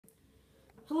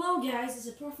Hello guys, it's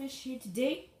a Profish here.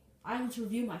 Today I'm going to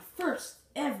review my first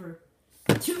ever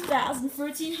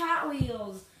 2013 Hot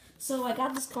Wheels. So I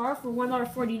got this car for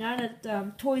 $1.49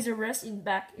 at Toys R Us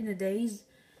back in the days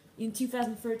in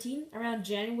 2013, around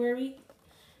January.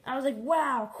 I was like,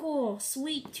 wow, cool,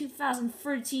 sweet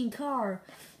 2013 car.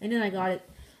 And then I got it.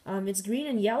 It's green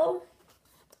and yellow.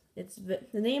 The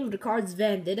name of the car is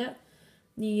Vandetta.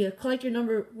 The collector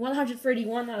number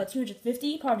 131 out of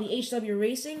 250, part of the HW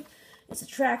Racing. It's a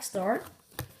track star.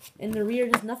 In the rear,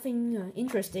 there's nothing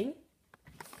interesting.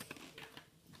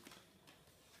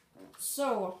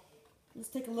 So, let's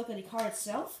take a look at the car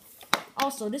itself.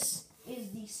 Also, this is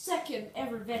the second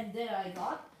ever Vandetta I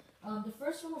got. The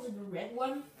first one was the red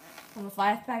one from a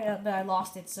 5-pack, but I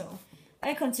lost it, so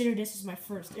I consider this as my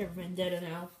first ever Vandetta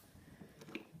now.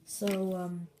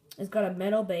 So, it's got a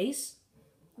metal base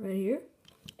right here,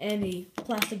 and a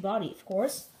plastic body, of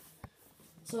course.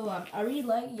 So I really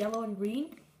like yellow and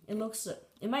green. It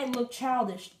might look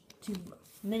childish to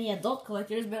many adult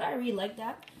collectors, but I really like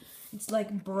that. It's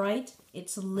like bright,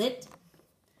 it's lit.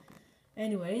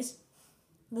 Anyways,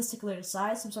 let's take a look at the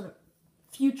side. Some sort of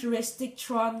futuristic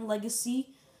Tron Legacy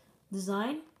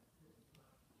design.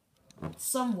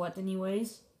 Somewhat,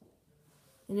 anyways.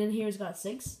 And then here's got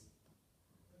 6.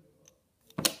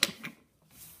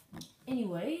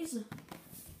 Anyways,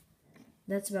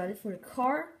 that's about it for the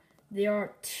car. There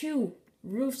are 2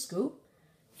 roof scoop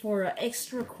for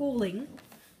extra cooling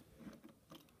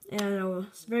and a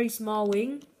very small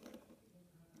wing.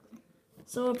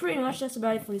 So pretty much that's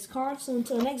about it for this car. So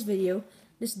until the next video,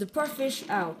 this is the Profish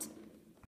out.